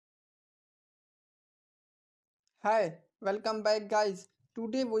Hi, welcome back guys.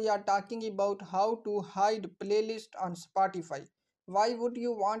 Today we are talking about how to hide playlist on Spotify. Why would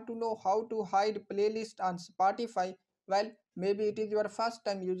you want to know how to hide playlist on Spotify? Well, maybe it is your first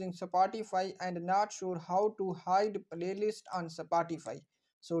time using Spotify and not sure how to hide playlist on Spotify.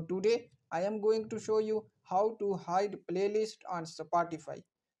 So today I am going to show you how to hide playlist on Spotify.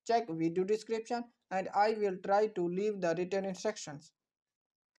 Check video description and I will try to leave the written instructions.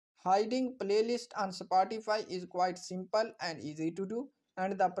 Hiding playlist on Spotify is quite simple and easy to do,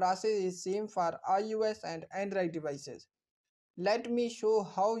 and the process is same for iOS and Android devices. Let me show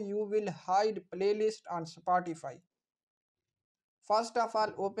how you will hide playlist on Spotify. First of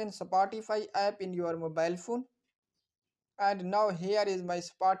all, open Spotify app in your mobile phone, and now here is my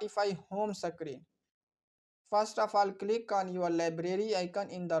Spotify home screen. First of all, click on your library icon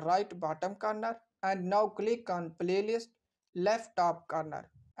in the right bottom corner, and now click on playlist left top corner.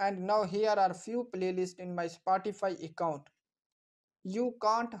 And now here are few playlists in my Spotify account. You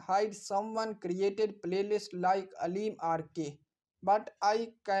can't hide someone created playlist like Alim RK, but I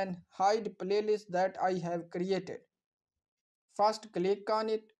can hide playlist that I have created. First click on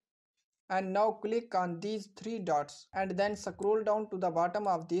it and now click on these three dots and then scroll down to the bottom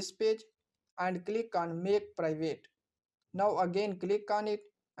of this page and click on make private. Now again click on it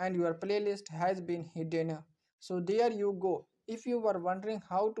and your playlist has been hidden. So there you go. If you were wondering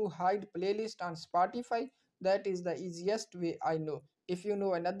how to hide playlist on Spotify, that is the easiest way I know. If you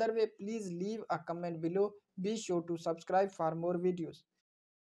know another way, please leave a comment below. Be sure to subscribe for more videos.